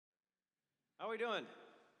How are we doing?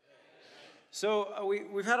 So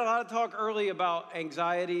we've had a lot of talk early about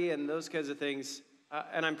anxiety and those kinds of things,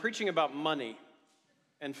 and I'm preaching about money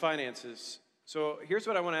and finances. So here's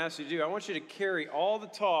what I want to ask you to do. I want you to carry all the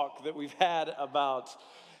talk that we've had about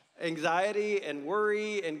anxiety and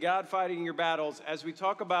worry and God fighting your battles as we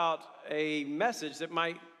talk about a message that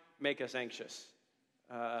might make us anxious,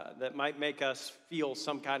 that might make us feel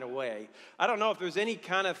some kind of way. I don't know if there's any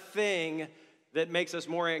kind of thing that makes us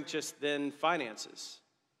more anxious than finances,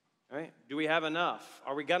 right? Do we have enough?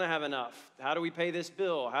 Are we going to have enough? How do we pay this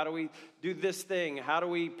bill? How do we do this thing? How do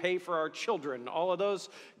we pay for our children? All of those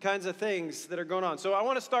kinds of things that are going on. So I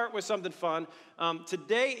want to start with something fun.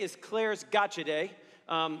 Today is Claire's Gotcha Day,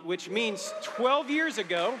 which means 12 years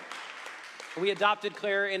ago, we adopted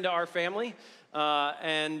Claire into our family,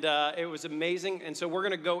 and it was amazing. And so we're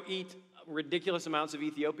going to go eat ridiculous amounts of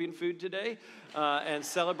Ethiopian food today and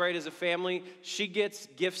celebrate as a family. She gets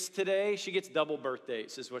gifts today. She gets double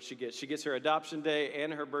birthdays is what she gets. She gets her adoption day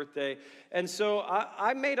and her birthday. And so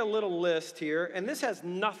I made a little list here, and this has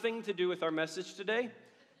nothing to do with our message today.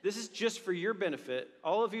 This is just for your benefit.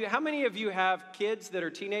 All of you, how many of you have kids that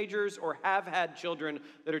are teenagers or have had children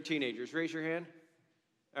that are teenagers? Raise your hand.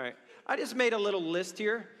 All right. I just made a little list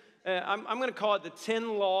here. I'm going to call it the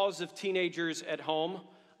 10 laws of teenagers at home.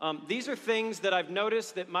 These are things that I've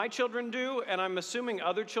noticed that my children do, and I'm assuming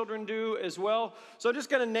other children do as well. So I'm just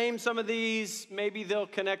going to name some of these. Maybe they'll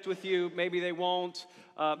connect with you. Maybe they won't.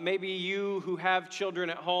 Maybe you who have children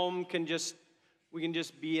at home we can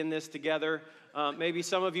just be in this together. Maybe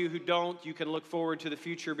some of you who don't, you can look forward to the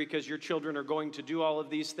future because your children are going to do all of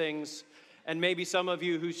these things. And maybe some of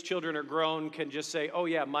you whose children are grown can just say, oh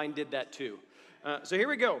yeah, mine did that too. So here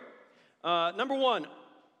we go. Number 1.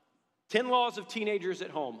 10 laws of teenagers at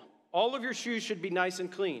home. All of your shoes should be nice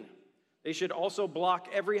and clean. They should also block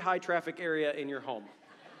every high traffic area in your home.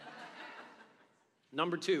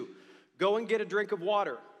 Number 2, go and get a drink of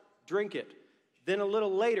water. Drink it. Then a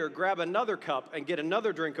little later, grab another cup and get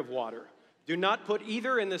another drink of water. Do not put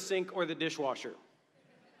either in the sink or the dishwasher.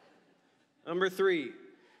 Number 3,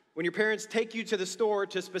 when your parents take you to the store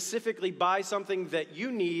to specifically buy something that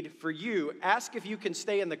you need for you, ask if you can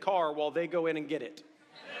stay in the car while they go in and get it.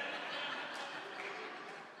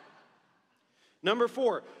 Number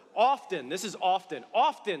 4, often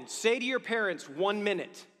say to your parents 1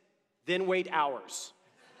 minute, then wait hours.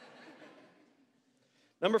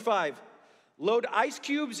 Number 5, load ice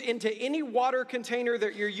cubes into any water container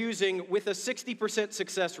that you're using with a 60%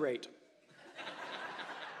 success rate.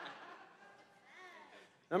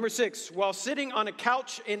 Number 6, while sitting on a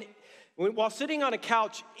couch, any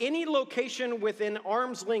location within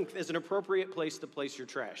arm's length is an appropriate place to place your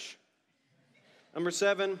trash. Number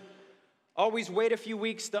 7, always wait a few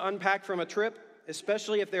weeks to unpack from a trip,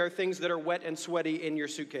 especially if there are things that are wet and sweaty in your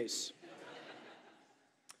suitcase.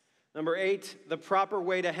 Number 8, the proper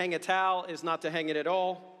way to hang a towel is not to hang it at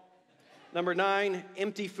all. Number 9,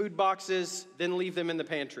 empty food boxes, then leave them in the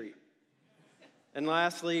pantry. And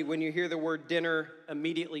lastly, when you hear the word dinner,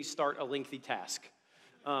 immediately start a lengthy task.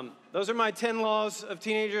 Those are my 10 laws of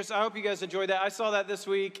teenagers. I hope you guys enjoyed that. I saw that this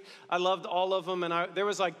week. I loved all of them, and there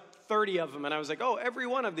was like 30 of them, and I was like, oh, every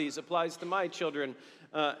one of these applies to my children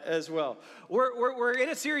as well. We're in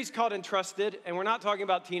a series called Entrusted, and we're not talking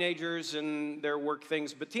about teenagers and their work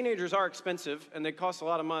things, but teenagers are expensive, and they cost a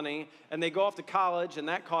lot of money, and they go off to college, and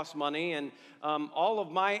that costs money, and all of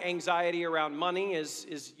my anxiety around money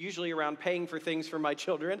is usually around paying for things for my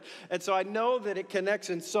children, and so I know that it connects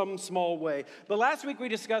in some small way. But last week we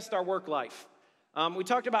discussed our work life. We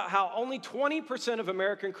talked about how only 20% of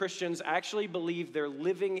American Christians actually believe they're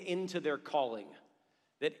living into their calling.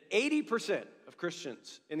 That 80% of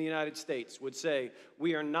Christians in the United States would say,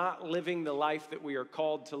 we are not living the life that we are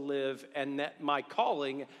called to live, and that my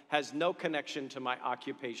calling has no connection to my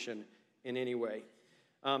occupation in any way.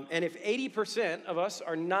 And if 80% of us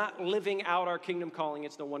are not living out our kingdom calling,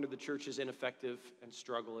 it's no wonder the church is ineffective and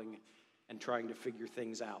struggling and trying to figure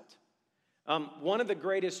things out. One of the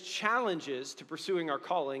greatest challenges to pursuing our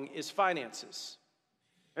calling is finances.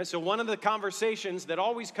 And so one of the conversations that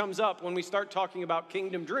always comes up when we start talking about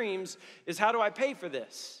kingdom dreams is, how do I pay for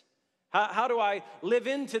this? How do I live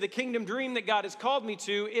into the kingdom dream that God has called me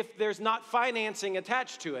to if there's not financing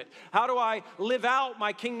attached to it? How do I live out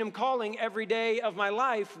my kingdom calling every day of my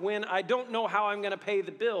life when I don't know how I'm going to pay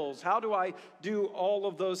the bills? How do I do all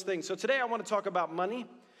of those things? So today I want to talk about money.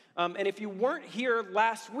 And if you weren't here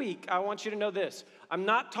last week, I want you to know this. I'm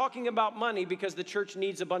not talking about money because the church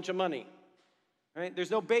needs a bunch of money. Right?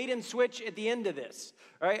 There's no bait and switch at the end of this.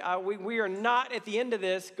 Right? We are not at the end of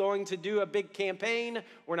this going to do a big campaign.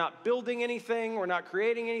 We're not building anything. We're not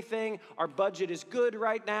creating anything. Our budget is good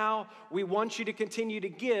right now. We want you to continue to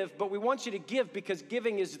give, but we want you to give because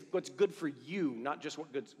giving is what's good for you, not just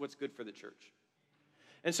what's good for the church.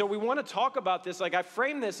 And so we want to talk about this, like I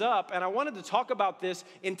framed this up, and I wanted to talk about this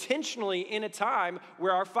intentionally in a time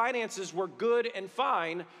where our finances were good and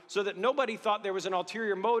fine so that nobody thought there was an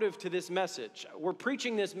ulterior motive to this message. We're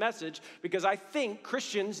preaching this message because I think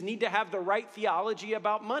Christians need to have the right theology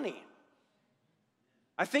about money.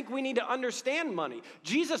 I think we need to understand money.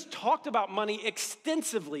 Jesus talked about money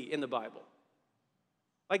extensively in the Bible.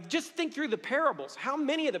 Like, just think through the parables. How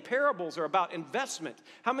many of the parables are about investment?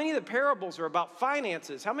 How many of the parables are about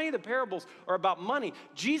finances? How many of the parables are about money?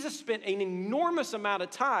 Jesus spent an enormous amount of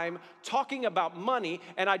time talking about money,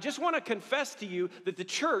 and I just want to confess to you that the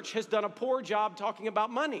church has done a poor job talking about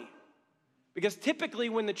money. Because typically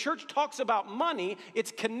when the church talks about money,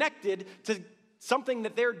 it's connected to something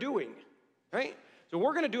that they're doing, right? So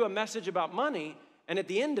we're going to do a message about money, and at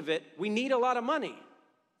the end of it, we need a lot of money.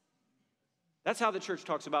 That's how the church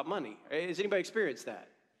talks about money. Has anybody experienced that?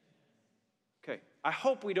 Okay, I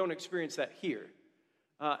hope we don't experience that here.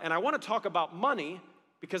 And I want to talk about money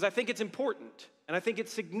because I think it's important, and I think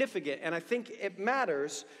it's significant, and I think it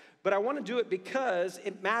matters, but I want to do it because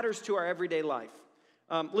it matters to our everyday life.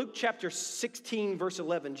 Luke chapter 16, verse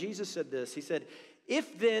 11, Jesus said this. He said,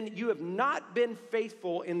 "If then you have not been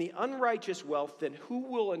faithful in the unrighteous wealth, then who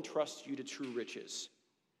will entrust you to true riches?"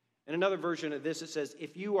 In another version of this, it says,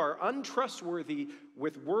 "If you are untrustworthy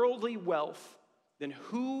with worldly wealth, then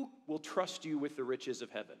who will trust you with the riches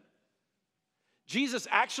of heaven?" Jesus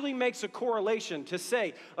actually makes a correlation to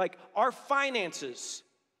say, like, our finances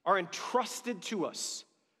are entrusted to us.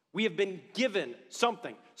 We have been given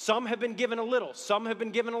something. Some have been given a little. Some have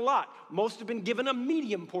been given a lot. Most have been given a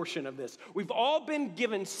medium portion of this. We've all been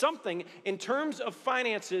given something in terms of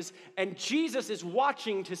finances, and Jesus is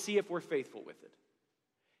watching to see if we're faithful with it.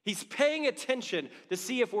 He's paying attention to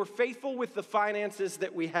see if we're faithful with the finances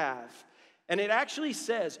that we have. And it actually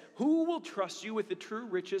says, who will trust you with the true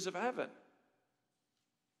riches of heaven?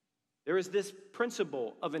 There is this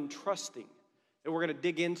principle of entrusting that we're going to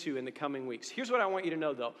dig into in the coming weeks. Here's what I want you to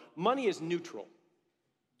know, though. Money is neutral.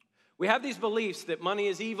 We have these beliefs that money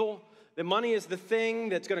is evil, that money is the thing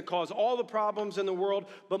that's going to cause all the problems in the world,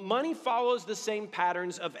 but money follows the same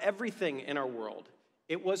patterns of everything in our world.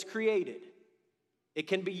 It was created. It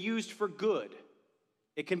can be used for good.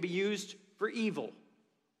 It can be used for evil.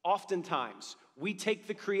 Oftentimes, we take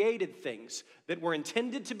the created things that were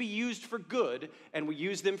intended to be used for good and we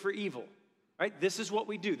use them for evil. Right? This is what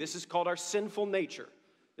we do. This is called our sinful nature.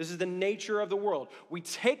 This is the nature of the world. We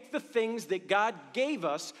take the things that God gave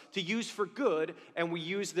us to use for good and we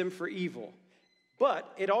use them for evil. But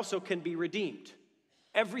it also can be redeemed.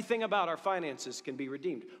 Everything about our finances can be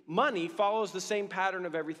redeemed. Money follows the same pattern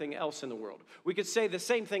of everything else in the world. We could say the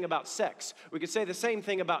same thing about sex. We could say the same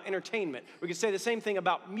thing about entertainment. We could say the same thing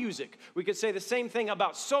about music. We could say the same thing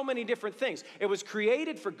about so many different things. It was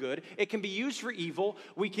created for good. It can be used for evil.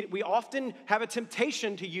 We often have a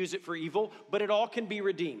temptation to use it for evil, but it all can be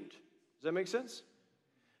redeemed. Does that make sense?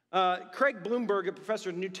 Craig Bloomberg, a professor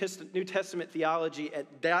of New Testament theology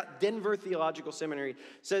at Denver Theological Seminary,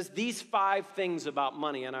 says these 5 things about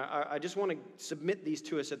money, and I just want to submit these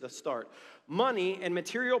to us at the start. Money and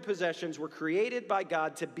material possessions were created by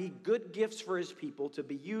God to be good gifts for his people, to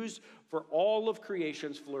be used for all of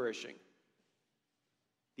creation's flourishing.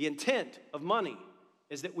 The intent of money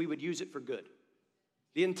is that we would use it for good.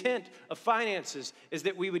 The intent of finances is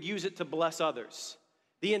that we would use it to bless others.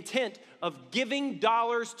 The intent of giving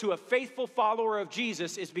dollars to a faithful follower of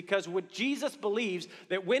Jesus is because what Jesus believes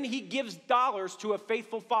that when he gives dollars to a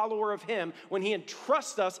faithful follower of him, when he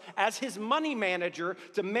entrusts us as his money manager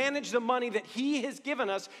to manage the money that he has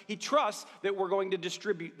given us, he trusts that we're going to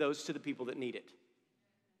distribute those to the people that need it.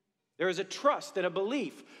 There is a trust and a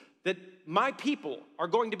belief that my people are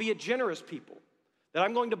going to be a generous people, that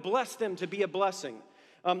I'm going to bless them to be a blessing.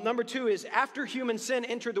 Number 2 is after human sin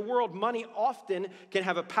entered the world, money often can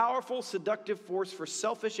have a powerful, seductive force for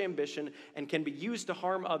selfish ambition and can be used to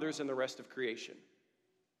harm others and the rest of creation.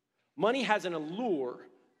 Money has an allure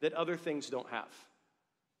that other things don't have,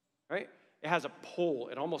 right? It has a pull.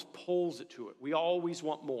 It almost pulls it to it. We always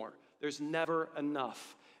want more. There's never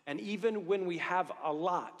enough. And even when we have a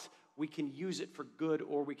lot, we can use it for good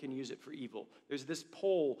or we can use it for evil. There's this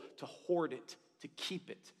pull to hoard it, to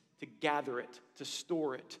keep it, to gather it, to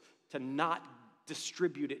store it, to not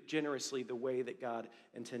distribute it generously the way that God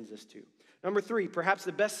intends us to. Number 3, perhaps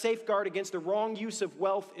the best safeguard against the wrong use of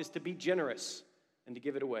wealth is to be generous and to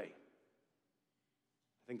give it away.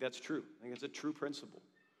 think that's true. I think it's a true principle.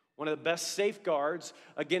 One of the best safeguards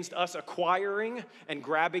against us acquiring and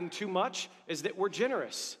grabbing too much is that we're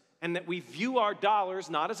generous and that we view our dollars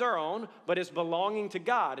not as our own, but as belonging to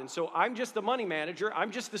God. And so I'm just the money manager.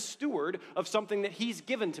 I'm just the steward of something that He's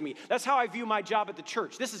given to me. That's how I view my job at the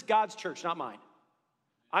church. This is God's church, not mine.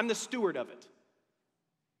 I'm the steward of it.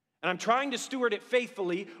 And I'm trying to steward it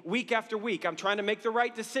faithfully week after week. I'm trying to make the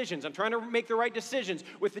right decisions. I'm trying to make the right decisions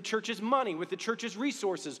with the church's money, with the church's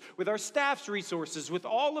resources, with our staff's resources, with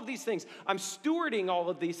all of these things. I'm stewarding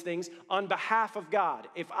all of these things on behalf of God.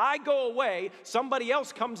 If I go away, somebody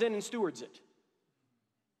else comes in and stewards it.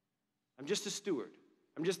 I'm just a steward.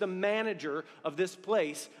 I'm just the manager of this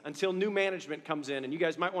place until new management comes in. And you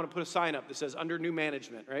guys might want to put a sign up that says under new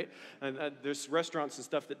management, right? And there's restaurants and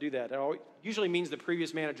stuff that do that. It usually means the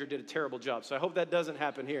previous manager did a terrible job. So I hope that doesn't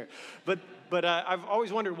happen here. But I've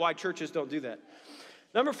always wondered why churches don't do that.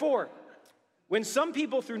 Number 4, when some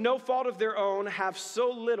people through no fault of their own have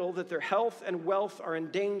so little that their health and wealth are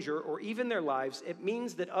in danger or even their lives, it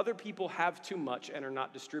means that other people have too much and are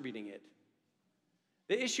not distributing it.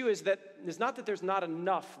 The issue is not that there's not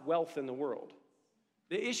enough wealth in the world.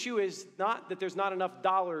 The issue is not that there's not enough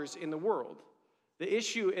dollars in the world. The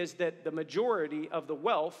issue is that the majority of the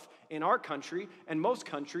wealth in our country and most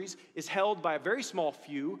countries is held by a very small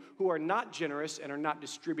few who are not generous and are not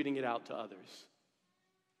distributing it out to others.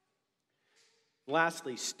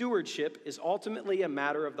 Lastly, stewardship is ultimately a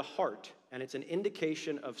matter of the heart, and it's an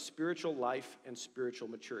indication of spiritual life and spiritual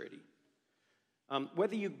maturity.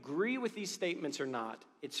 Whether you agree with these statements or not,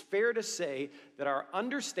 it's fair to say that our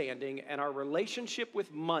understanding and our relationship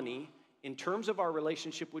with money in terms of our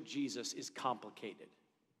relationship with Jesus is complicated.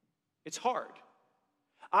 It's hard.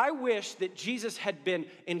 I wish that Jesus had been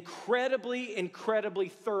incredibly, incredibly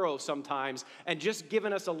thorough sometimes and just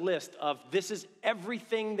given us a list of this is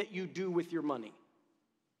everything that you do with your money.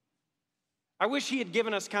 I wish He had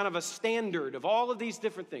given us kind of a standard of all of these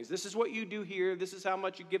different things. This is what you do here. This is how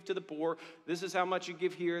much you give to the poor. This is how much you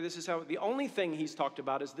give here. This is how, the only thing He's talked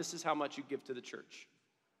about is this is how much you give to the church.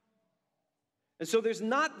 And so there's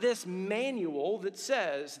not this manual that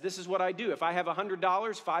says, this is what I do. If I have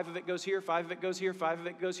 $100, 5 of it goes here, 5 of it goes here, 5 of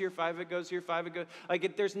it goes here, 5 of it goes here, 5 of it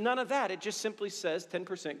goes, there's none of that. It just simply says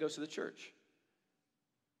 10% goes to the church.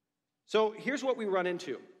 So here's what we run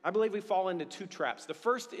into. I believe we fall into 2 traps. The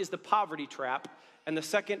first is the poverty trap, and the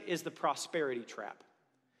second is the prosperity trap.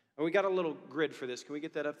 And we got a little grid for this. Can we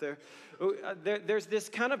get that up there? There's this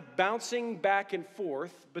kind of bouncing back and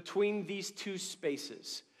forth between these 2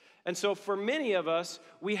 spaces. And so for many of us,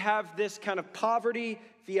 we have this kind of poverty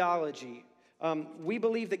theology. We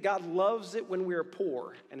believe that God loves it when we're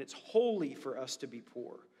poor, and it's holy for us to be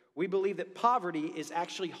poor. We believe that poverty is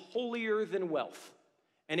actually holier than wealth.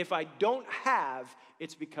 And if I don't have,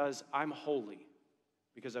 it's because I'm holy,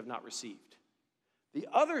 because I've not received. The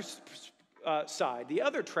other side, the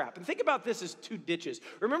other trap, and think about this as 2 ditches.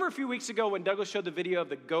 Remember a few weeks ago when Douglas showed the video of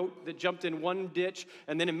the goat that jumped in one ditch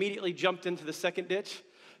and then immediately jumped into the second ditch?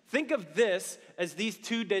 Think of this as these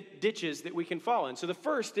 2 ditches that we can fall in. So the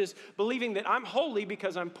first is believing that I'm holy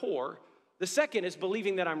because I'm poor. The second is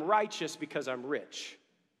believing that I'm righteous because I'm rich.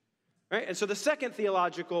 Right? And so the second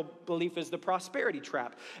theological belief is the prosperity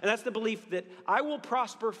trap. And that's the belief that I will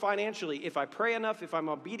prosper financially if I pray enough, if I'm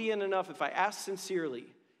obedient enough, if I ask sincerely.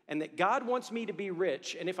 And that God wants me to be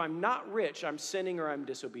rich. And if I'm not rich, I'm sinning or I'm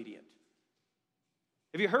disobedient.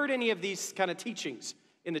 Have you heard any of these kind of teachings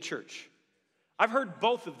in the church? I've heard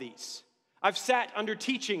both of these. I've sat under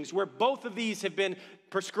teachings where both of these have been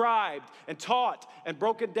prescribed and taught and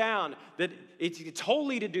broken down, that it's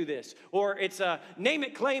holy to do this, or it's a name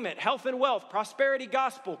it, claim it, health and wealth, prosperity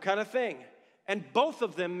gospel kind of thing. And both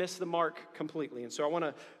of them miss the mark completely. And so I want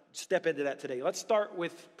to step into that today. Let's start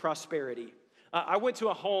with prosperity. I went to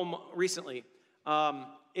a home recently.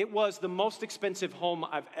 It was the most expensive home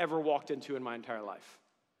I've ever walked into in my entire life.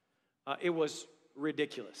 It was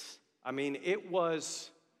ridiculous. I mean, it was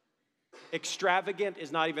extravagant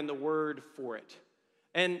is not even the word for it.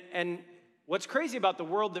 And what's crazy about the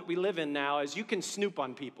world that we live in now is you can snoop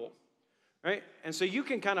on people, right? And so you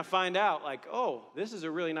can kind of find out like, oh, this is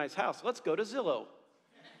a really nice house. Let's go to Zillow.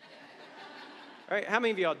 Right? How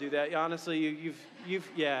many of y'all do that? Honestly,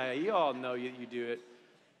 you all know you do it.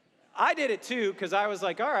 I did it too because I was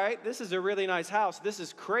like, all right, this is a really nice house. This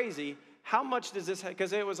is crazy. How much does this have?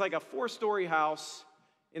 Because it was like a 4-story house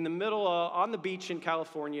in the middle on the beach in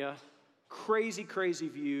California. Crazy, crazy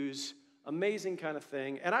views, amazing kind of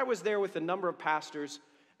thing. And I was there with a number of pastors,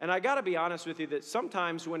 and I got to be honest with you that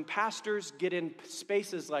sometimes when pastors get in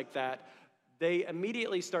spaces like that, they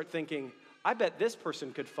immediately start thinking, I bet this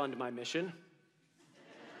person could fund my mission.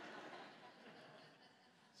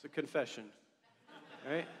 It's a confession,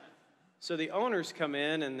 right? So the owners come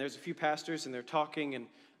in, and there's a few pastors, and they're talking, and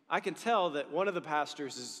I can tell that one of the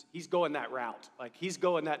pastors he's going that route. Like, he's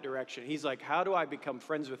going that direction. He's like, how do I become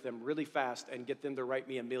friends with them really fast and get them to write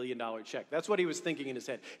me $1 million check? That's what he was thinking in his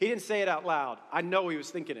head. He didn't say it out loud. I know he was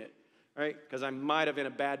thinking it, right? Because I might have, in a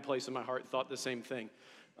bad place in my heart, thought the same thing.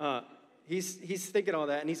 He's thinking all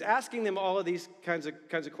that, and he's asking them all of these kinds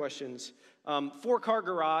of questions. 4-car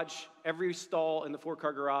garage. Every stall in the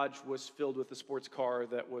 4-car garage was filled with a sports car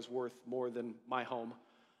that was worth more than my home.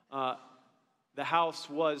 The house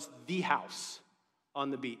was the house on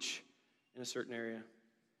the beach in a certain area.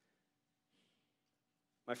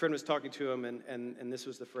 My friend was talking to him, and this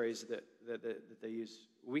was the phrase that they used.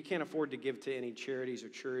 We can't afford to give to any charities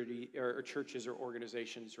or churches or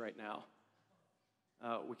organizations right now.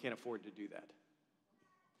 We can't afford to do that.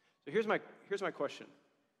 So here's my question.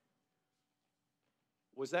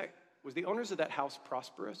 Was the owners of that house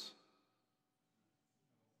prosperous?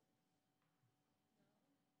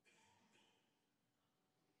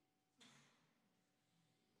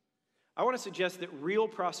 I want to suggest that real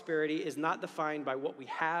prosperity is not defined by what we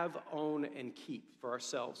have, own, and keep for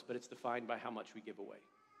ourselves, but it's defined by how much we give away.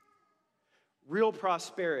 Real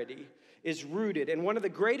prosperity is rooted, and one of the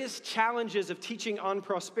greatest challenges of teaching on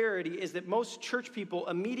prosperity is that most church people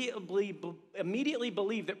immediately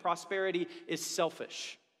believe that prosperity is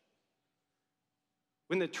selfish.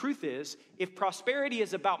 When the truth is, if prosperity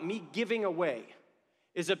is about me giving away,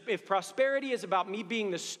 if prosperity is about me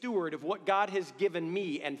being the steward of what God has given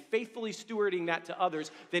me and faithfully stewarding that to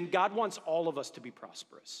others, then God wants all of us to be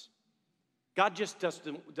prosperous. God just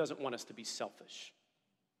doesn't want us to be selfish.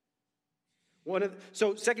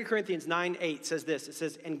 So 2 Corinthians 9:8 says this. It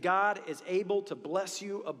says, and God is able to bless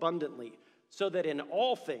you abundantly, so that in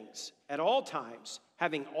all things, at all times,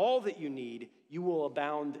 having all that you need, you will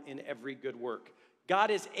abound in every good work.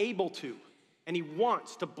 God is able to, and he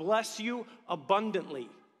wants to bless you abundantly,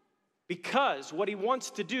 because what he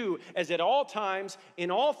wants to do is at all times,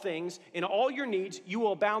 in all things, in all your needs, you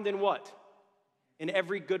will abound in what? In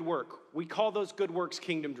every good work. We call those good works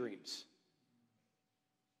kingdom dreams.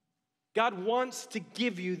 God wants to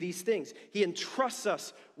give you these things. He entrusts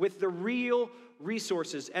us with the real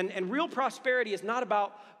resources. And real prosperity is not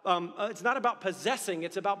about, it's not about possessing,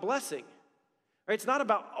 it's about blessing. Right? It's not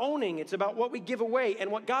about owning, it's about what we give away.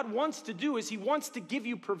 And what God wants to do is he wants to give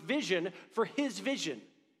you provision for his vision.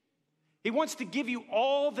 He wants to give you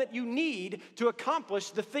all that you need to accomplish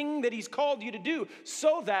the thing that he's called you to do,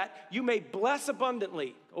 so that you may bless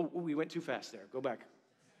abundantly. Oh, we went too fast there. Go back.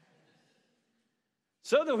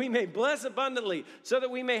 So that we may bless abundantly, so that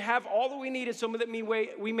we may have all that we need, and so that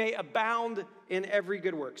we may abound in every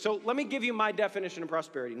good work. So let me give you my definition of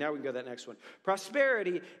prosperity. Now we can go to that next one.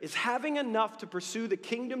 Prosperity is having enough to pursue the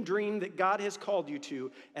kingdom dream that God has called you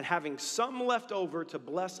to, and having some left over to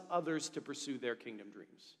bless others to pursue their kingdom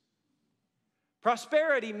dreams.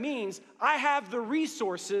 Prosperity means I have the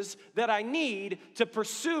resources that I need to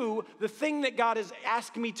pursue the thing that God has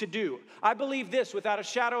asked me to do. I believe this without a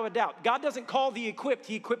shadow of a doubt. God doesn't call the equipped,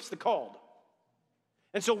 he equips the called.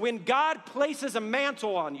 And so when God places a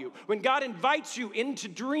mantle on you, when God invites you in to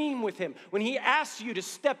dream with him, when he asks you to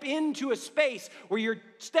step into a space where you're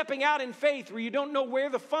stepping out in faith, where you don't know where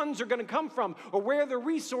the funds are going to come from or where the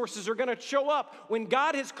resources are going to show up, when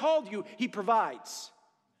God has called you, he provides.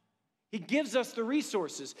 He gives us the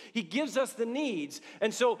resources. He gives us the needs.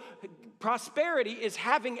 And so prosperity is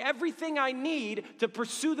having everything I need to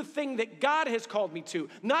pursue the thing that God has called me to.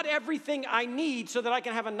 Not everything I need so that I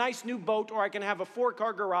can have a nice new boat, or I can have a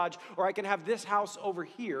 4-car garage, or I can have this house over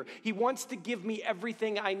here. He wants to give me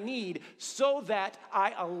everything I need so that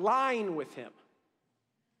I align with him.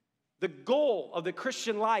 The goal of the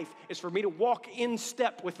Christian life is for me to walk in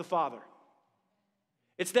step with the Father.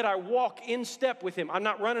 It's that I walk in step with him. I'm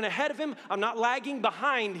not running ahead of him. I'm not lagging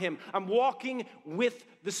behind him. I'm walking with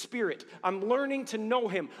the Spirit. I'm learning to know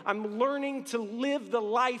him. I'm learning to live the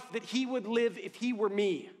life that he would live if he were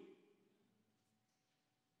me.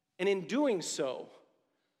 And in doing so,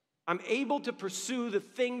 I'm able to pursue the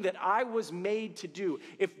thing that I was made to do.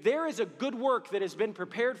 If there is a good work that has been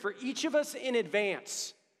prepared for each of us in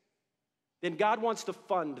advance, then God wants to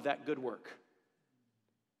fund that good work.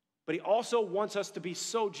 But he also wants us to be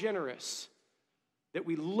so generous that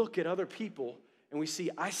we look at other people and we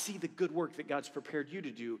see, I see the good work that God's prepared you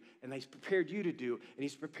to do, and he's prepared you to do, and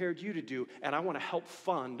he's prepared you to do, and I want to help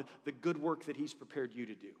fund the good work that he's prepared you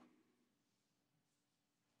to do.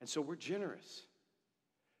 And so we're generous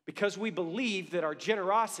because we believe that our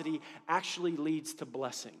generosity actually leads to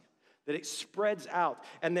blessing, that it spreads out,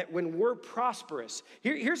 and that when we're prosperous,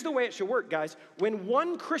 here's the way it should work, guys. When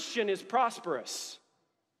one Christian is prosperous,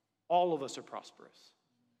 all of us are prosperous.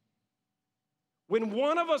 When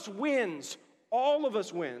one of us wins, all of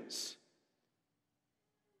us wins.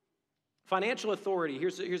 Financial authority,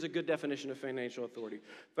 here's a good definition of financial authority.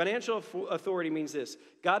 Financial authority means this: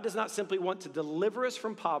 God does not simply want to deliver us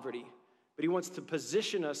from poverty, but he wants to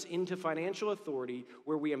position us into financial authority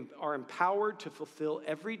where we are empowered to fulfill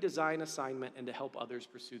every design assignment and to help others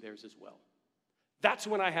pursue theirs as well. That's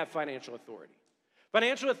when I have financial authority.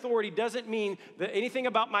 Financial authority doesn't mean that anything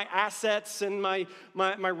about my assets and my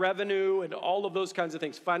revenue and all of those kinds of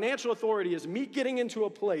things. Financial authority is me getting into a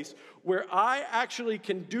place where I actually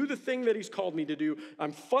can do the thing that he's called me to do.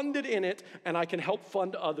 I'm funded in it, and I can help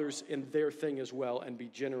fund others in their thing as well and be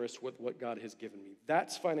generous with what God has given me.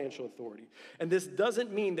 That's financial authority. And this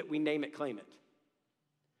doesn't mean that we name it, claim it.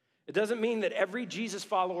 It doesn't mean that every Jesus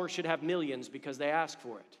follower should have millions because they ask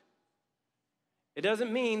for it. It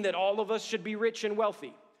doesn't mean that all of us should be rich and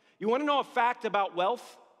wealthy. You want to know a fact about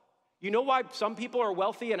wealth? You know why some people are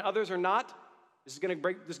wealthy and others are not? This is going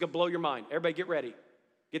to blow your mind. Everybody get ready.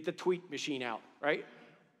 Get the tweet machine out, right?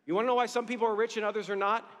 You want to know why some people are rich and others are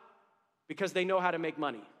not? Because they know how to make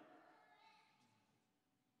money.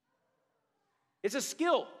 It's a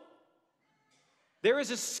skill. There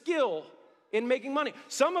is a skill in making money.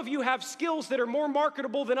 Some of you have skills that are more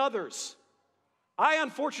marketable than others. I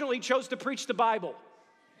unfortunately chose to preach the Bible.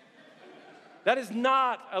 That is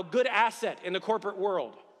not a good asset in the corporate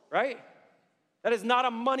world, right? That is not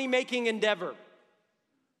a money-making endeavor.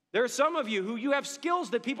 There are some of you who you have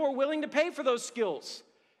skills that people are willing to pay for those skills,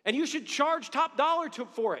 and you should charge top dollar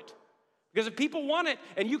for it. Because if people want it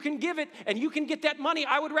and you can give it and you can get that money,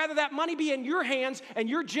 I would rather that money be in your hands and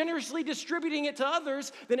you're generously distributing it to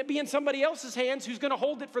others than it be in somebody else's hands who's going to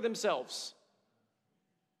hold it for themselves.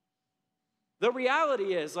 The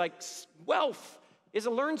reality is, wealth is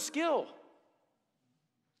a learned skill.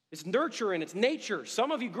 It's nurture and it's nature.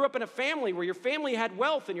 Some of you grew up in a family where your family had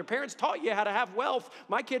wealth and your parents taught you how to have wealth.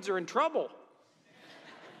 My kids are in trouble.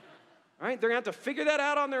 All right? They're going to have to figure that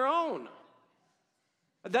out on their own.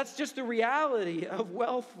 That's just the reality of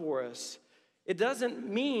wealth for us. It doesn't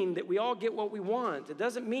mean that we all get what we want. It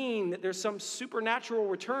doesn't mean that there's some supernatural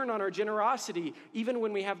return on our generosity, even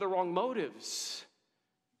when we have the wrong motives.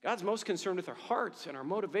 God's most concerned with our hearts and our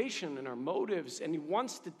motivation and our motives, and he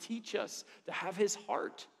wants to teach us to have his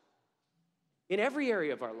heart in every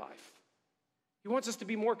area of our life. He wants us to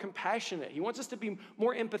be more compassionate. He wants us to be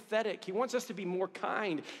more empathetic. He wants us to be more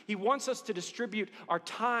kind. He wants us to distribute our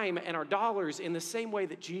time and our dollars in the same way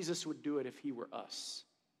that Jesus would do it if he were us.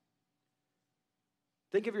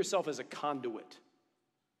 Think of yourself as a conduit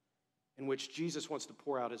in which Jesus wants to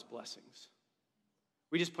pour out his blessings.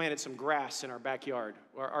 We just planted some grass in our backyard.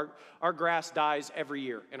 Our grass dies every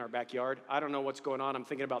year in our backyard. I don't know what's going on. I'm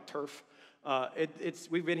thinking about turf.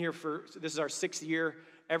 We've been here this is our 6th year.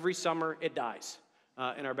 Every summer it dies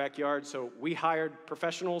in our backyard. So we hired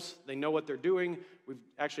professionals. They know what they're doing. We've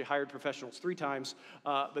actually hired professionals 3 times.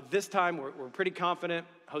 But this time we're pretty confident.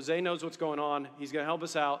 Jose knows what's going on. He's going to help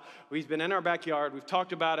us out. He's been in our backyard. We've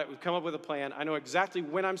talked about it. We've come up with a plan. I know exactly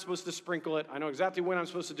when I'm supposed to sprinkle it. I know exactly when I'm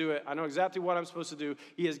supposed to do it. I know exactly what I'm supposed to do.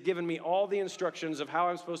 He has given me all the instructions of how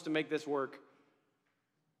I'm supposed to make this work.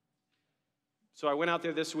 So I went out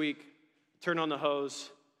there this week, turned on the hose.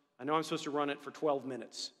 I know I'm supposed to run it for 12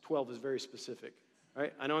 minutes. 12 is very specific,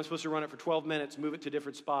 right? I know I'm supposed to run it for 12 minutes, move it to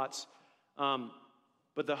different spots.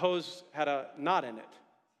 But the hose had a knot in it,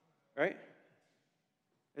 right?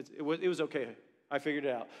 It was okay. I figured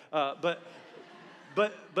it out. But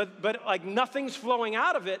like nothing's flowing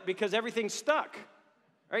out of it because everything's stuck,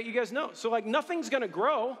 right? You guys know. So like nothing's going to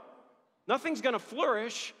grow. Nothing's going to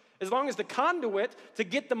flourish as long as the conduit to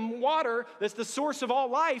get the water that's the source of all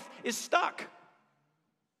life is stuck.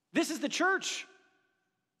 This is the church.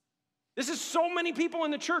 This is so many people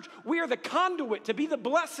in the church. We are the conduit to be the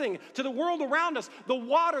blessing to the world around us. The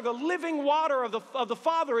water, the living water of the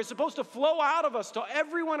Father is supposed to flow out of us to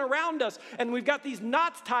everyone around us. And we've got these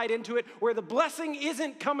knots tied into it where the blessing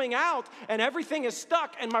isn't coming out and everything is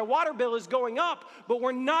stuck and my water bill is going up, but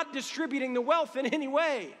we're not distributing the wealth in any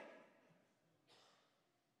way.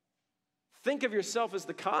 Think of yourself as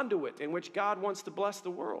the conduit in which God wants to bless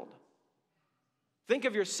the world. Think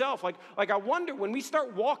of yourself like I wonder when we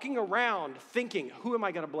start walking around thinking, who am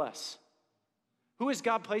I going to bless? Who has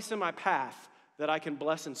God placed in my path that I can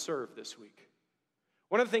bless and serve this week?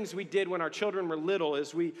 One of the things we did when our children were little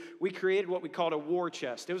is we created what we called a war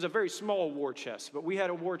chest. It was a very small war chest, but we had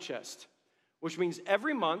a war chest, which means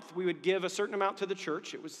every month we would give a certain amount to the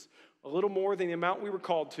church. It was a little more than the amount we were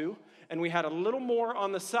called to. And we had a little more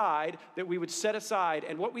on the side that we would set aside.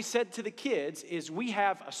 And what we said to the kids is we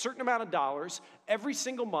have a certain amount of dollars every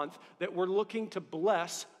single month that we're looking to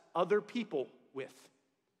bless other people with.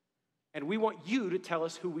 And we want you to tell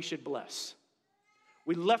us who we should bless.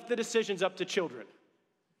 We left the decisions up to children,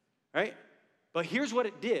 right? But here's what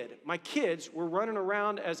it did. My kids were running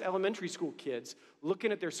around as elementary school kids,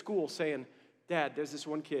 looking at their school saying, Dad, there's this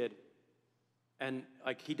one kid, and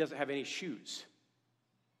he doesn't have any shoes.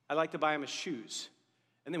 I'd like to buy him shoes.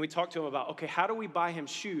 And then we talked to him about, okay, how do we buy him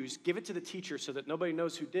shoes? Give it to the teacher so that nobody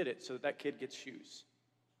knows who did it, so that kid gets shoes.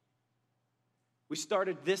 We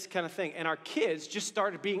started this kind of thing, and our kids just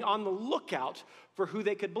started being on the lookout for who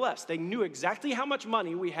they could bless. They knew exactly how much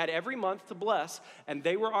money we had every month to bless, and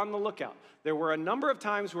they were on the lookout. There were a number of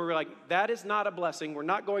times where we were like, that is not a blessing. We're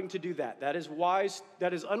not going to do that. That is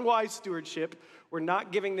unwise stewardship. We're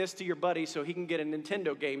not giving this to your buddy so he can get a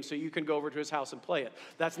Nintendo game so you can go over to his house and play it.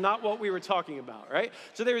 That's not what we were talking about, right?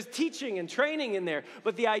 So there was teaching and training in there,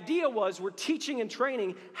 but the idea was we're teaching and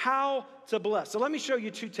training how to bless. So let me show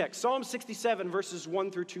you two texts. Psalm 67 verses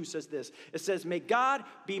 1 through 2 says this. It says, may God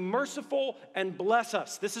be merciful and bless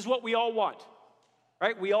us. This is what we all want,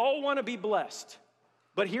 right? We all want to be blessed.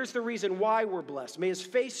 But here's the reason why we're blessed. May his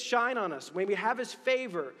face shine on us. May we have his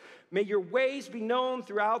favor. May your ways be known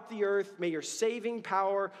throughout the earth. May your saving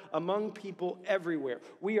power among people everywhere.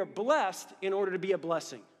 We are blessed in order to be a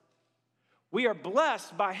blessing. We are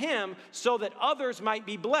blessed by him so that others might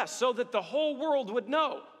be blessed, so that the whole world would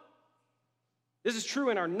know. This is true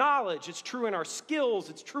in our knowledge, it's true in our skills,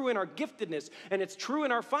 it's true in our giftedness, and it's true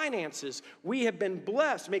in our finances. We have been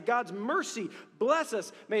blessed. May God's mercy bless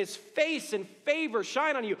us. May his face and favor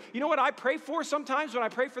shine on you. You know what I pray for sometimes when I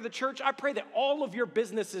pray for the church? I pray that all of your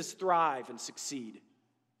businesses thrive and succeed.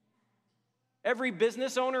 Every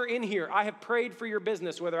business owner in here, I have prayed for your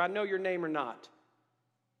business, whether I know your name or not.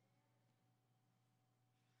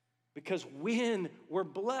 Because when we're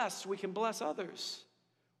blessed, we can bless others.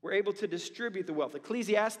 We're able to distribute the wealth.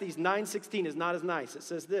 Ecclesiastes 9:16 is not as nice. It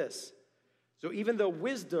says this, so even though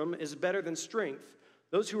wisdom is better than strength,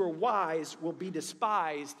 those who are wise will be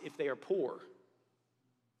despised if they are poor.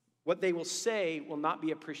 What they will say will not be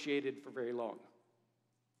appreciated for very long.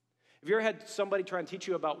 Have you ever had somebody try and teach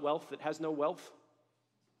you about wealth that has no wealth?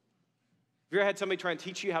 Have you ever had somebody try and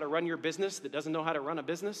teach you how to run your business that doesn't know how to run a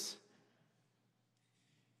business?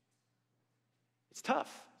 It's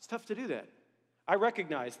tough. It's tough to do that. I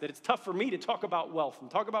recognize that it's tough for me to talk about wealth and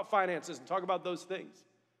talk about finances and talk about those things.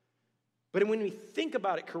 But when we think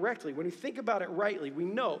about it correctly, when we think about it rightly, we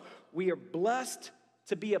know we are blessed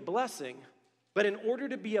to be a blessing. But in order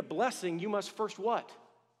to be a blessing, you must first what?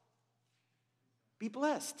 Be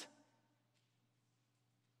blessed.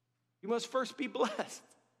 You must first be blessed.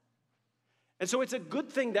 And so it's a good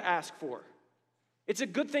thing to ask for. It's a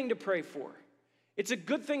good thing to pray for. It's a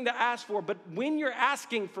good thing to ask for, but when you're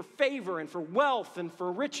asking for favor and for wealth and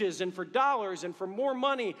for riches and for dollars and for more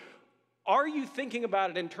money, are you thinking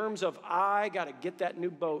about it in terms of, I got to get that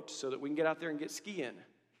new boat so that we can get out there and get skiing?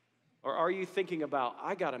 Or are you thinking about,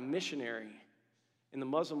 I got a missionary in the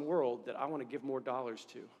Muslim world that I want to give more dollars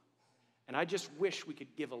to, and I just wish we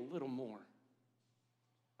could give a little more.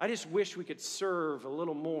 I just wish we could serve a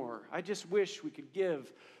little more. I just wish we could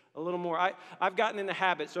give a little more. I've gotten in the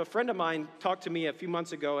habit. So a friend of mine talked to me a few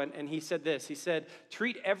months ago, and he said this. He said,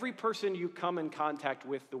 treat every person you come in contact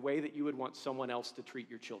with the way that you would want someone else to treat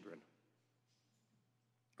your children.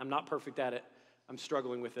 I'm not perfect at it. I'm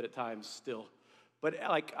struggling with it at times still. But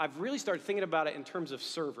I've really started thinking about it in terms of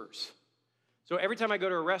servers. So every time I go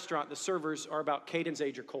to a restaurant, the servers are about Caden's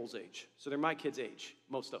age or Cole's age. So they're my kids' age,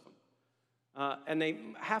 most of them. And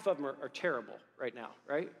half of them are terrible right now,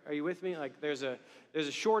 right? Are you with me? There's a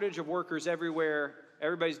shortage of workers everywhere.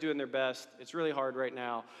 Everybody's doing their best. It's really hard right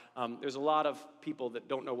now. There's a lot of people that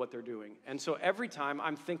don't know what they're doing. And so every time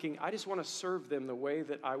I'm thinking, I just want to serve them the way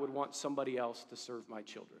that I would want somebody else to serve my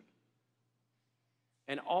children.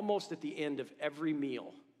 And almost at the end of every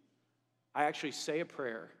meal, I actually say a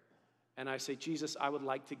prayer, and I say, Jesus, I would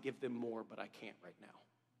like to give them more, but I can't right now.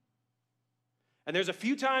 And there's a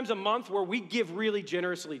few times a month where we give really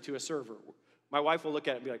generously to a server. My wife will look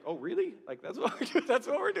at it and be like, oh, really? That's what we're doing? That's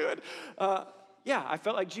what we're doing? Yeah, I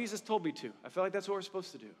felt like Jesus told me to. I felt like that's what we're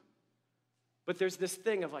supposed to do. But there's this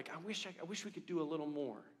thing of I wish we could do a little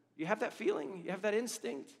more. You have that feeling? You have that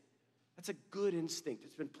instinct? That's a good instinct.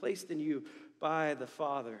 It's been placed in you by the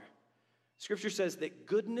Father. Scripture says that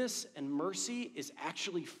goodness and mercy is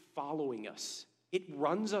actually following us. It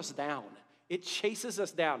runs us down. It chases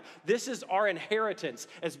us down. This is our inheritance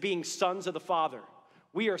as being sons of the Father.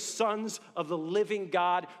 We are sons of the living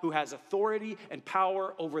God who has authority and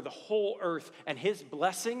power over the whole earth, and his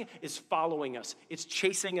blessing is following us. It's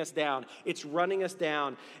chasing us down. It's running us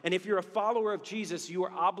down. And if you're a follower of Jesus, you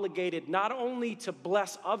are obligated not only to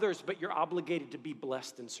bless others, but you're obligated to be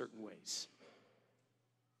blessed in certain ways.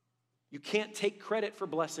 You can't take credit for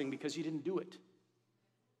blessing because you didn't do it.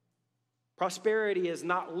 Prosperity is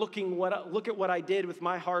not look at what I did with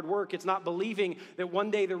my hard work. It's not believing that one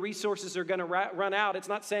day the resources are going to run out. It's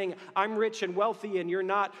not saying I'm rich and wealthy and you're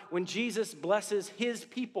not. When Jesus blesses his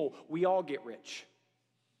people, we all get rich.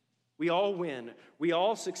 We all win. We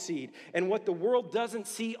all succeed. And what the world doesn't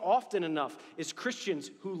see often enough is Christians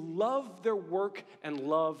who love their work and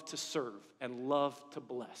love to serve and love to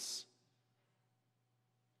bless.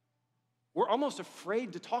 We're almost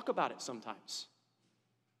afraid to talk about it sometimes.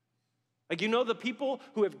 Like, the people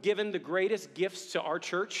who have given the greatest gifts to our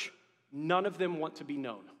church, none of them want to be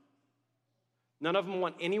known. None of them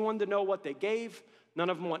want anyone to know what they gave. None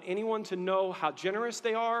of them want anyone to know how generous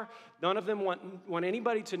they are. None of them want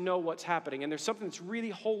anybody to know what's happening. And there's something that's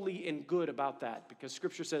really holy and good about that, because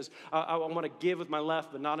Scripture says, I want to give with my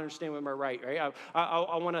left but not understand with my right?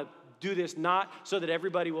 I want to do this not so that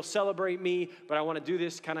everybody will celebrate me, but I want to do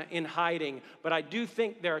this kind of in hiding. But I do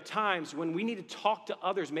think there are times when we need to talk to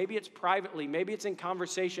others. Maybe it's privately, maybe it's in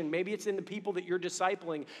conversation, maybe it's in the people that you're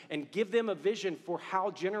discipling, and give them a vision for how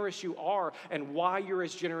generous you are and why you're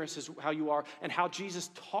as generous as how you are and how Jesus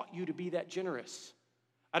taught you to be that generous.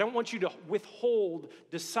 I don't want you to withhold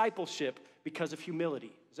discipleship because of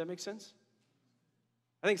humility. Does that make sense?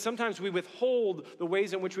 I think sometimes we withhold the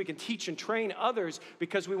ways in which we can teach and train others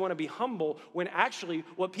because we want to be humble, when actually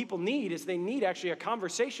what people need is they need actually a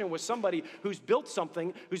conversation with somebody who's built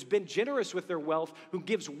something, who's been generous with their wealth, who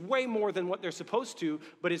gives way more than what they're supposed to,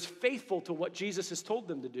 but is faithful to what Jesus has told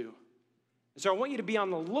them to do. And so I want you to be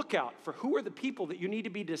on the lookout for who are the people that you need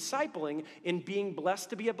to be discipling in being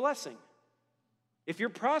blessed to be a blessing. If you're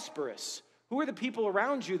prosperous, who are the people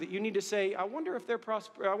around you that you need to say, I wonder if they're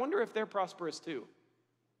prosperous too?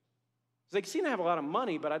 They seem to have a lot of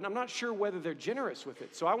money, but I'm not sure whether they're generous with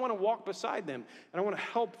it. So I want to walk beside them, and I want to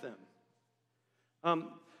help them.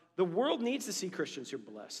 The world needs to see Christians who are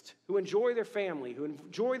blessed, who enjoy their family, who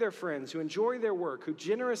enjoy their friends, who enjoy their work, who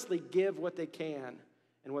generously give what they can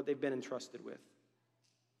and what they've been entrusted with.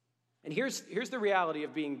 And here's the reality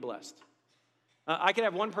of being blessed. I could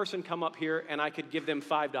have one person come up here, and I could give them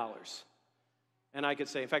 $5. And I could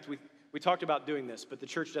say, in fact, we talked about doing this, but the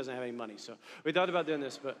church doesn't have any money. So we thought about doing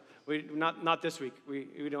this, but not this week.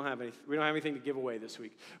 We don't have anything to give away this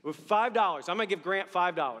week. With $5, I'm going to give Grant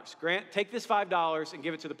 $5. Grant, take this $5 and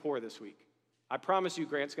give it to the poor this week. I promise you,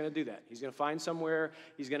 Grant's going to do that. He's going to find somewhere.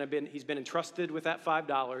 He's been entrusted with that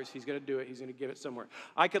 $5. He's going to do it. He's going to give it somewhere.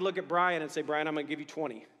 I could look at Brian and say, Brian, I'm going to give you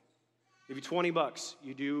 20. Give you $20.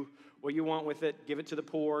 You do what you want with it. Give it to the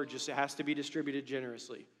poor. Just it has to be distributed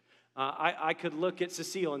generously. I could look at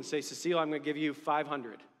Cecile and say, Cecile, I'm going to give you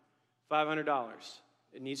 $500.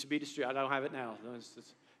 It needs to be distributed. I don't have it now.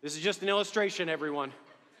 This is just an illustration, everyone.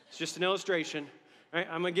 It's just an illustration. Right?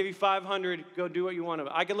 I'm going to give you $500. Go do what you want of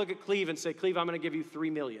it. I could look at Cleve and say, Cleve, I'm going to give you $3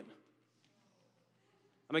 million.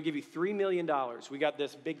 I'm going to give you $3 million. We got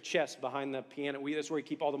this big chest behind the piano. That's where we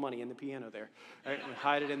keep all the money in the piano there. Right? We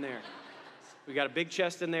hide it in there. We got a big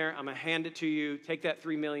chest in there. I'm going to hand it to you. Take that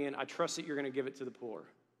 $3 million. I trust that you're going to give it to the poor.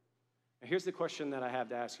 Now, here's the question that I have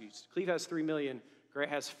to ask you. Cleve has $3 million.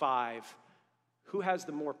 Grant has $5 million. Who has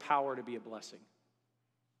the more power to be a blessing?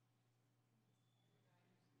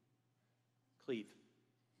 Cleve.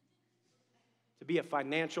 To be a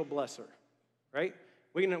financial blesser, right?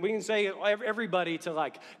 We can say everybody to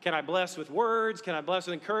like, can I bless with words? Can I bless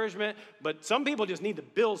with encouragement? But some people just need the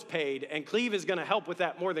bills paid, and Cleve is going to help with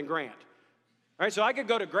that more than Grant. All right, so I could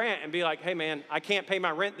go to Grant and be like, hey, man, I can't pay my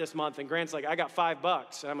rent this month. And Grant's like, I got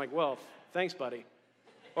 $5. And I'm like, well, thanks, buddy.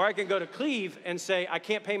 Or I can go to Cleve and say, I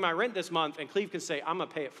can't pay my rent this month. And Cleve can say, I'm going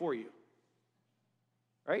to pay it for you.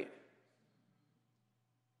 Right?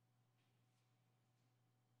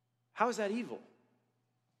 How is that evil?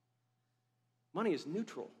 Money is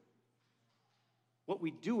neutral. What we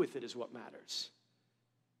do with it is what matters.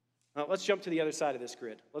 Now, let's jump to the other side of this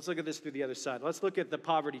grid. Let's look at this through the other side. Let's look at the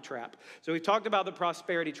poverty trap. So we've talked about the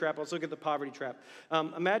prosperity trap. Let's look at the poverty trap.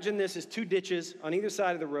 Imagine this as two ditches on either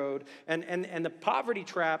side of the road. And the poverty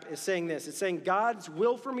trap is saying this. It's saying God's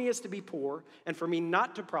will for me is to be poor and for me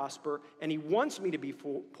not to prosper. And he wants me to be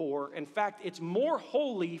poor. In fact, it's more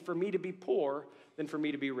holy for me to be poor than for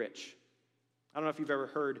me to be rich. I don't know if you've ever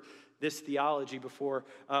heard this theology before.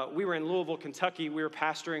 We were in Louisville, Kentucky. We were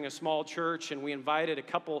pastoring a small church, and we invited a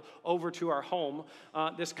couple over to our home.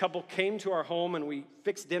 This couple came to our home, and we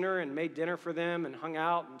fixed dinner and made dinner for them and hung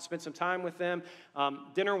out and spent some time with them.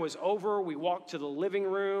 Dinner was over. We walked to the living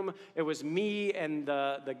room. It was me and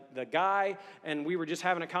the guy, and we were just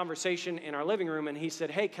having a conversation in our living room, and he said,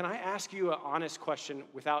 "Hey, can I ask you an honest question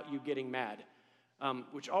without you getting mad?"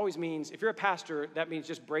 Which always means, if you're a pastor, that means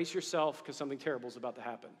just brace yourself because something terrible is about to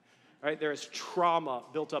happen. Right? There is trauma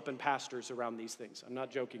built up in pastors around these things. I'm not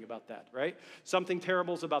joking about that, right? Something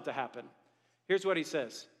terrible is about to happen. Here's what he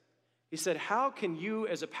says. He said, "How can you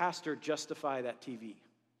as a pastor justify that TV?"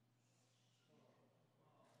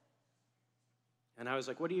 And I was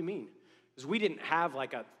like, "What do you mean?" Because we didn't have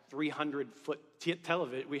like a 300-foot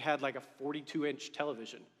television. We had like a 42-inch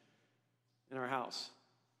television in our house.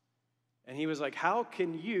 And he was like, "How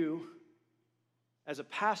can you as a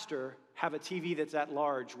pastor have a TV that's that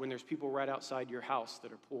large when there's people right outside your house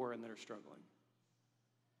that are poor and that are struggling?"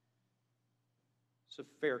 It's a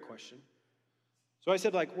fair question. So I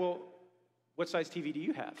said, "Well, what size TV do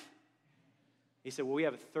you have?" He said, "Well, we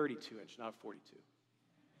have a 32-inch, not a 42.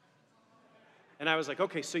 And I was like,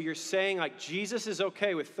 "Okay, so you're saying like Jesus is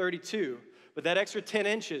okay with 32, but that extra 10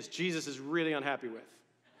 inches, Jesus is really unhappy with."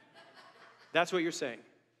 That's what you're saying.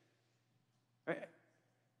 Right?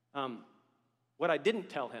 What I didn't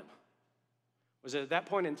tell him was that at that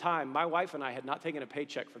point in time, my wife and I had not taken a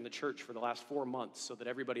paycheck from the church for the last 4 months so that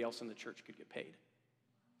everybody else in the church could get paid.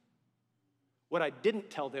 What I didn't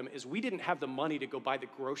tell them is we didn't have the money to go buy the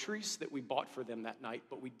groceries that we bought for them that night,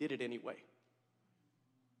 but we did it anyway.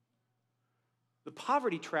 The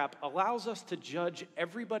poverty trap allows us to judge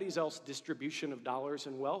everybody else's distribution of dollars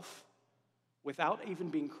and wealth without even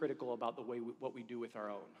being critical about what we do with our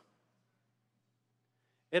own.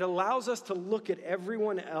 It allows us to look at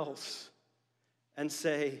everyone else and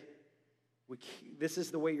say, this is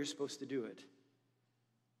the way you're supposed to do it,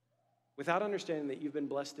 without understanding that you've been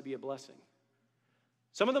blessed to be a blessing.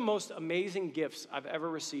 Some of the most amazing gifts I've ever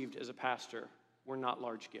received as a pastor were not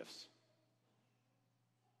large gifts,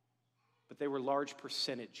 but they were large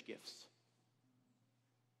percentage gifts.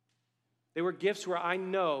 They were gifts where I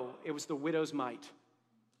know it was the widow's mite,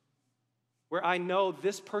 where I know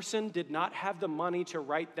this person did not have the money to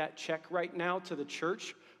write that check right now to the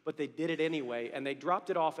church, but they did it anyway, and they dropped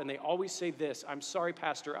it off, and they always say this: "I'm sorry,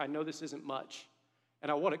 Pastor, I know this isn't much."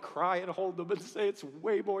 And I want to cry and hold them and say it's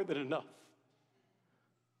way more than enough.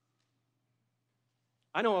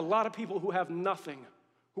 I know a lot of people who have nothing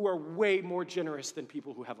who are way more generous than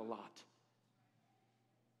people who have a lot.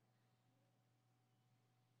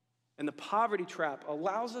 And the poverty trap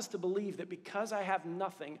allows us to believe that because I have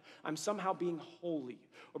nothing, I'm somehow being holy.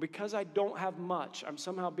 Or because I don't have much, I'm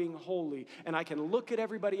somehow being holy. And I can look at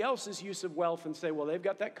everybody else's use of wealth and say, well, they've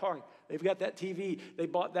got that car, they've got that TV, they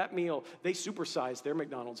bought that meal, they supersized their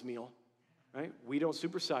McDonald's meal, right? We don't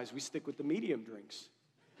supersize, we stick with the medium drinks.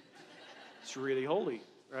 It's really holy,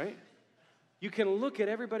 right? You can look at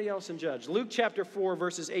everybody else and judge. Luke chapter 4,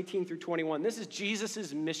 verses 18 through 21. This is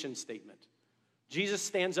Jesus' mission statement. Jesus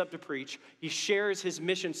stands up to preach. He shares his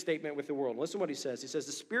mission statement with the world. Listen to what he says. He says,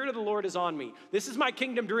 "The Spirit of the Lord is on me." This is my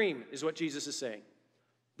kingdom dream, is what Jesus is saying.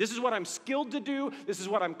 This is what I'm skilled to do. This is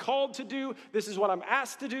what I'm called to do. This is what I'm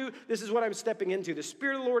asked to do. This is what I'm stepping into. The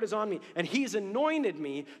Spirit of the Lord is on me, and he's anointed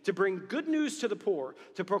me to bring good news to the poor,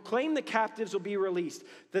 to proclaim the captives will be released,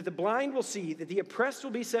 that the blind will see, that the oppressed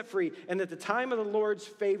will be set free, and that the time of the Lord's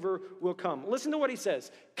favor will come. Listen to what he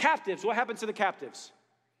says. Captives, what happens to the captives?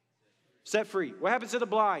 Set free. What happens to the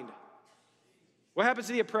blind? What happens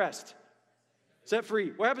to the oppressed? Set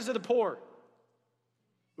free. What happens to the poor?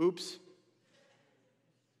 Oops.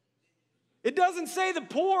 It doesn't say the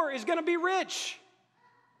poor is going to be rich.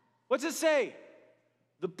 What's it say?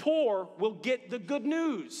 The poor will get the good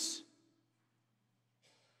news.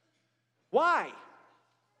 Why?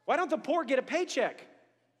 Why don't the poor get a paycheck?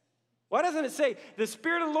 Why doesn't it say, the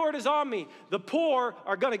Spirit of the Lord is on me, the poor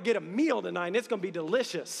are going to get a meal tonight, and it's going to be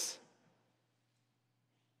delicious?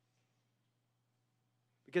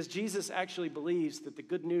 Because Jesus actually believes that the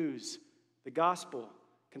good news, the gospel,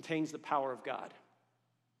 contains the power of God.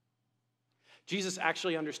 Jesus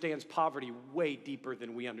actually understands poverty way deeper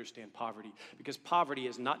than we understand poverty, because poverty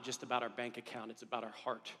is not just about our bank account, it's about our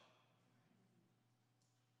heart.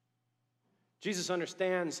 Jesus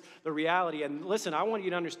understands the reality, and listen, I want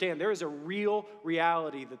you to understand there is a real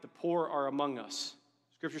reality that the poor are among us.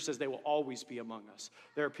 Scripture says they will always be among us.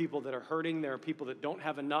 There are people that are hurting, there are people that don't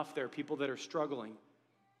have enough, there are people that are struggling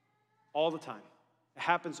all the time. It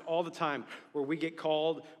happens all the time where we get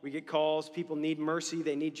calls, people need mercy,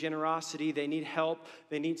 they need generosity, they need help,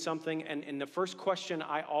 they need something. And the first question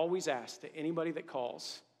I always ask to anybody that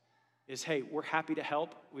calls is, hey, we're happy to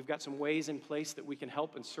help. We've got some ways in place that we can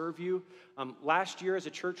help and serve you. Last year as a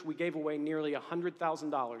church, we gave away nearly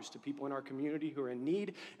 $100,000 to people in our community who are in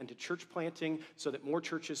need and to church planting so that more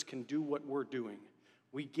churches can do what we're doing.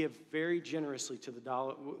 We give very generously to the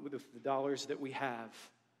dollars that we have.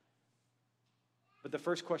 But the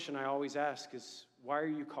first question I always ask is, why are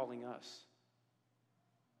you calling us?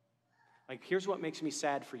 Like, here's what makes me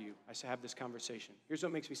sad for you. I have this conversation. Here's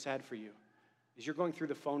what makes me sad for you, is you're going through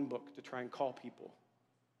the phone book to try and call people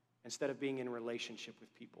instead of being in a relationship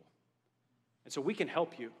with people. And so we can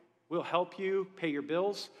help you. We'll help you pay your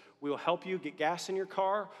bills. We will help you get gas in your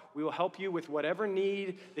car. We will help you with whatever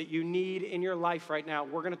need that you need in your life right now.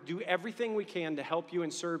 We're going to do everything we can to help you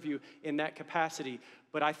and serve you in that capacity.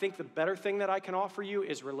 But I think the better thing that I can offer you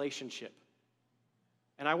is relationship.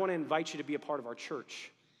 And I want to invite you to be a part of our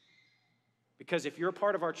church. Because if you're a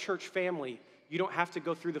part of our church family, you don't have to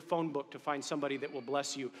go through the phone book to find somebody that will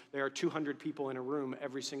bless you. There are 200 people in a room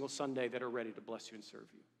every single Sunday that are ready to bless you and serve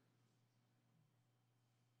you.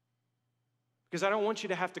 Because I don't want you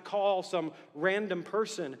to have to call some random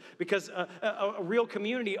person, because a real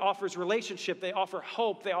community offers relationship. They offer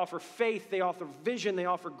hope. They offer faith. They offer vision. They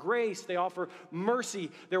offer grace. They offer mercy.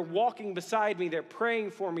 They're walking beside me. They're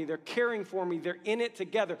praying for me. They're caring for me. They're in it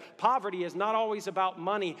together. Poverty is not always about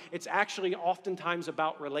money. It's actually oftentimes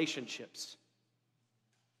about relationships.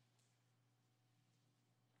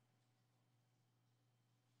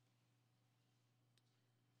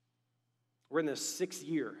 We're in the 6th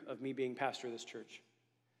year of me being pastor of this church.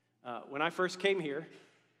 When I first came here,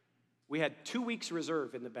 we had 2 weeks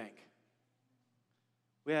reserve in the bank.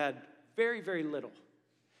 We had very, very little.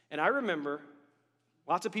 And I remember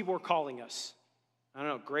lots of people were calling us. I don't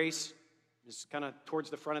know, Grace is kind of towards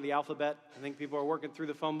the front of the alphabet. I think people are working through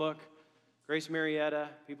the phone book. Grace Marietta,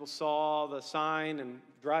 people saw the sign and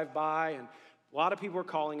drive by, and a lot of people were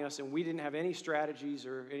calling us, and we didn't have any strategies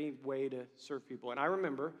or any way to serve people. And I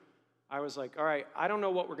remember I was like, all right, I don't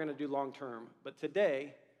know what we're going to do long term, but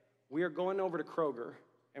today we are going over to Kroger,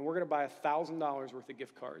 and we're going to buy $1,000 worth of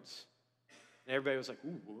gift cards. And everybody was like,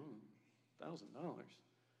 ooh, $1,000.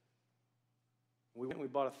 We went and we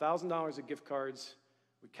bought $1,000 of gift cards.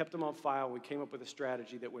 We kept them on file. We came up with a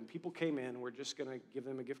strategy that when people came in, we're just going to give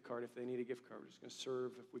them a gift card if they need a gift card. We're just going to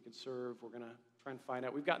serve if we can serve. We're going to try and find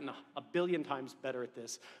out. We've gotten a billion times better at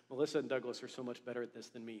this. Melissa and Douglas are so much better at this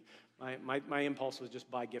than me. My impulse was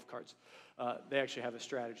just buy gift cards. They actually have a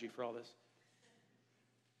strategy for all this.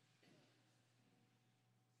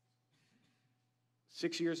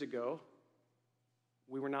 6 years ago,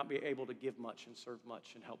 we were not able to give much and serve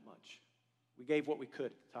much and help much. We gave what we could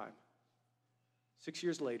at the time. 6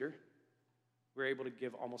 years later, we were able to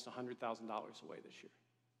give almost $100,000 away this year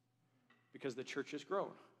because the church has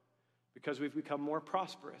grown, because we've become more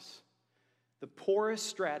prosperous. The poorest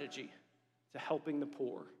strategy to helping the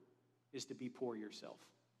poor is to be poor yourself.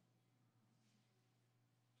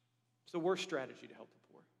 It's the worst strategy to help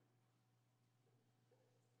the poor.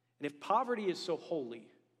 And if poverty is so holy,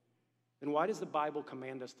 then why does the Bible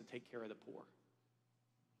command us to take care of the poor?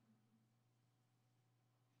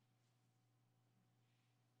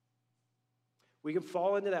 We can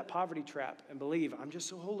fall into that poverty trap and believe, I'm just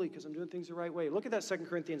so holy because I'm doing things the right way. Look at that 2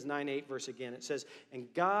 Corinthians 9:8 verse again. It says,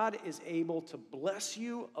 and God is able to bless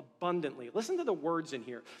you abundantly. Listen to the words in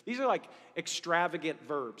here. These are like extravagant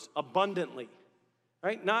verbs, abundantly.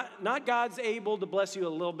 Right? Not God's able to bless you a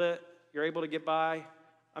little bit, you're able to get by.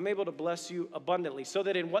 I'm able to bless you abundantly. So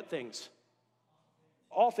that in what things?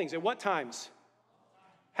 All things. At what times?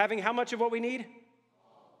 Having how much of what we need?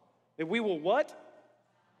 That we will what?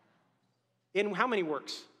 In how many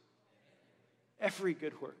works? Every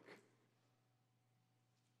good work.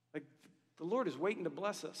 Like, the Lord is waiting to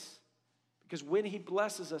bless us. Because when he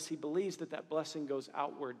blesses us, he believes that that blessing goes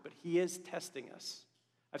outward. But he is testing us.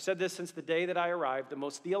 I've said this since the day that I arrived. The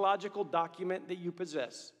most theological document that you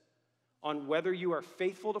possess on whether you are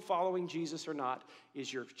faithful to following Jesus or not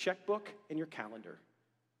is your checkbook and your calendar.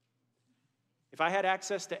 If I had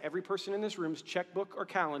access to every person in this room's checkbook or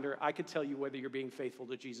calendar, I could tell you whether you're being faithful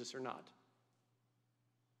to Jesus or not.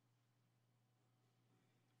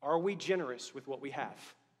 Are we generous with what we have?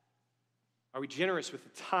 Are we generous with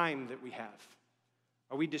the time that we have?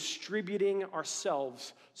 Are we distributing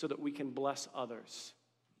ourselves so that we can bless others?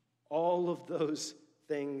 All of those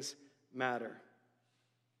things matter.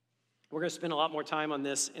 We're going to spend a lot more time on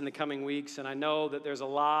this in the coming weeks, and I know that there's a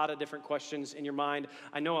lot of different questions in your mind.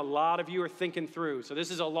 I know a lot of you are thinking through. So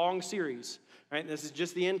this is a long series, right? This is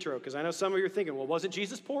just the intro, because I know some of you are thinking, well, wasn't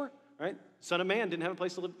Jesus poor, right? Son of Man didn't have a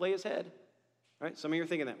place to lay his head, right? Some of you are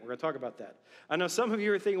thinking that. We're going to talk about that. I know some of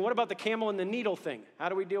you are thinking, what about the camel and the needle thing? How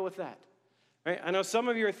do we deal with that? Right? I know some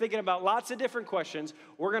of you are thinking about lots of different questions.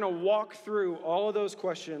 We're going to walk through all of those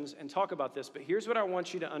questions and talk about this, but here's what I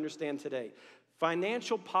want you to understand today.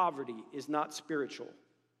 Financial poverty is not spiritual.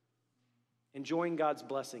 Enjoying God's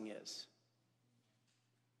blessing is.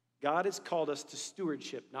 God has called us to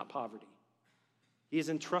stewardship, not poverty. He has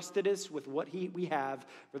entrusted us with what we have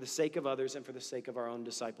for the sake of others and for the sake of our own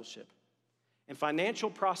discipleship. And financial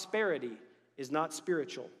prosperity is not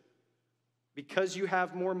spiritual. Because you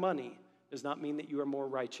have more money does not mean that you are more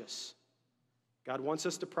righteous. God wants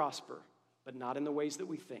us to prosper, but not in the ways that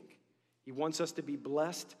we think. He wants us to be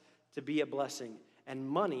blessed, to be a blessing. And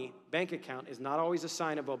money, bank account, is not always a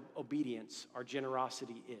sign of obedience. Our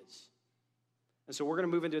generosity is. And so we're going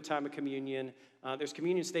to move into a time of communion. There's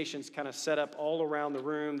communion stations kind of set up all around the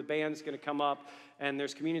room. The band's going to come up, and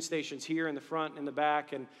there's communion stations here in the front and in the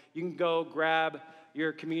back. And you can go grab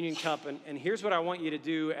your communion cup. And here's what I want you to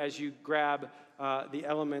do as you grab the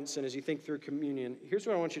elements and as you think through communion. Here's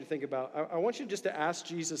what I want you to think about. I want you just to ask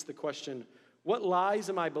Jesus the question, what lies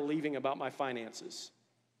am I believing about my finances?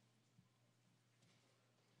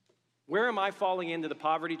 Where am I falling into the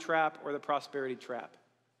poverty trap or the prosperity trap?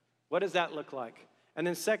 What does that look like? And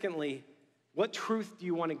then secondly, what truth do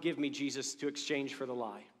you want to give me, Jesus, to exchange for the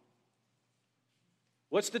lie?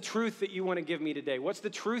 What's the truth that you want to give me today? What's the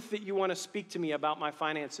truth that you want to speak to me about my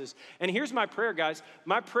finances? And here's my prayer, guys.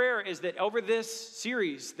 My prayer is that over this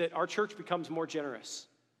series, that our church becomes more generous,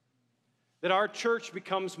 that our church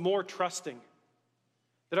becomes more trusting,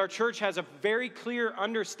 that our church has a very clear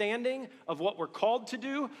understanding of what we're called to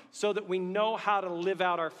do so that we know how to live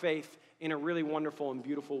out our faith in a really wonderful and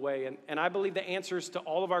beautiful way. And I believe the answers to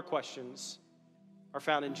all of our questions are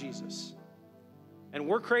found in Jesus. And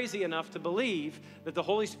we're crazy enough to believe that the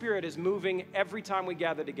Holy Spirit is moving every time we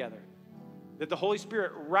gather together. That the Holy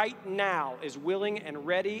Spirit right now is willing and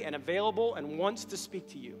ready and available and wants to speak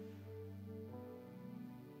to you.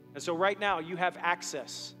 And so right now you have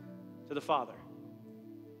access to the Father.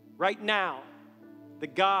 Right now, the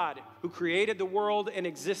God who created the world in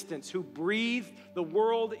existence, who breathed the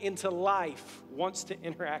world into life, wants to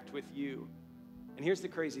interact with you. And here's the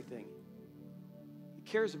crazy thing. He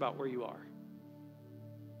cares about where you are.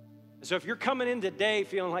 So if you're coming in today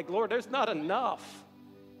feeling like, Lord, there's not enough,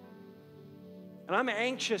 and I'm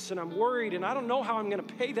anxious and I'm worried and I don't know how I'm going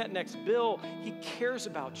to pay that next bill, He cares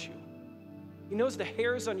about you. He knows the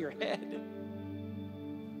hairs on your head.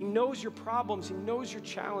 He knows your problems. He knows your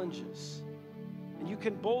challenges. And you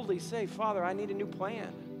can boldly say, Father, I need a new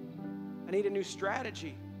plan. I need a new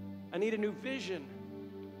strategy. I need a new vision.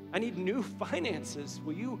 I need new finances.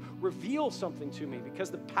 Will you reveal something to me?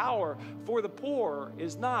 Because the power for the poor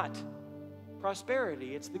is not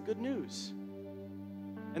prosperity. It's the good news.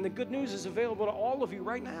 And the good news is available to all of you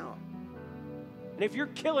right now. And if you're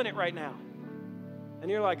killing it right now,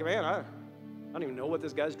 and you're like, man, I don't even know what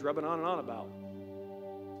this guy's drubbing on and on about.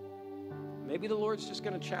 Maybe the Lord's just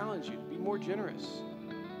going to challenge you to be more generous.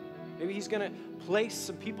 Maybe He's going to place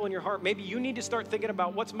some people in your heart. Maybe you need to start thinking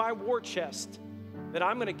about what's my war chest that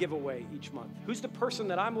I'm going to give away each month? Who's the person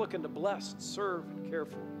that I'm looking to bless, serve, and care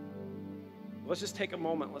for? Let's just take a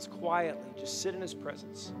moment. Let's quietly just sit in His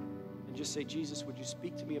presence and just say, Jesus, would you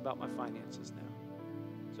speak to me about my finances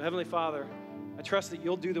now? So Heavenly Father, I trust that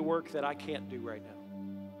you'll do the work that I can't do right now.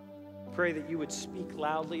 I pray that you would speak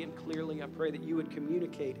loudly and clearly. I pray that you would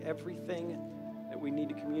communicate everything that we need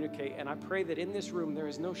to communicate. And I pray that in this room there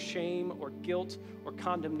is no shame or guilt or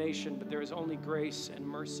condemnation, but there is only grace and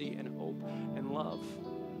mercy and hope and love.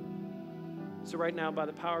 So right now, by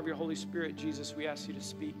the power of your Holy Spirit, Jesus, we ask you to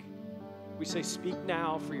speak. We say, speak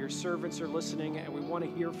now, for your servants are listening and we want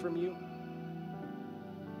to hear from you.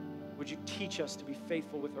 Would you teach us to be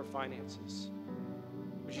faithful with our finances?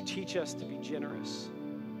 Would you teach us to be generous?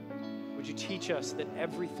 Would you teach us that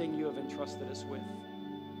everything you have entrusted us with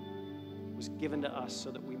was given to us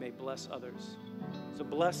so that we may bless others? So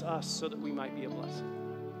bless us so that we might be a blessing.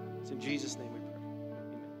 It's in Jesus' name.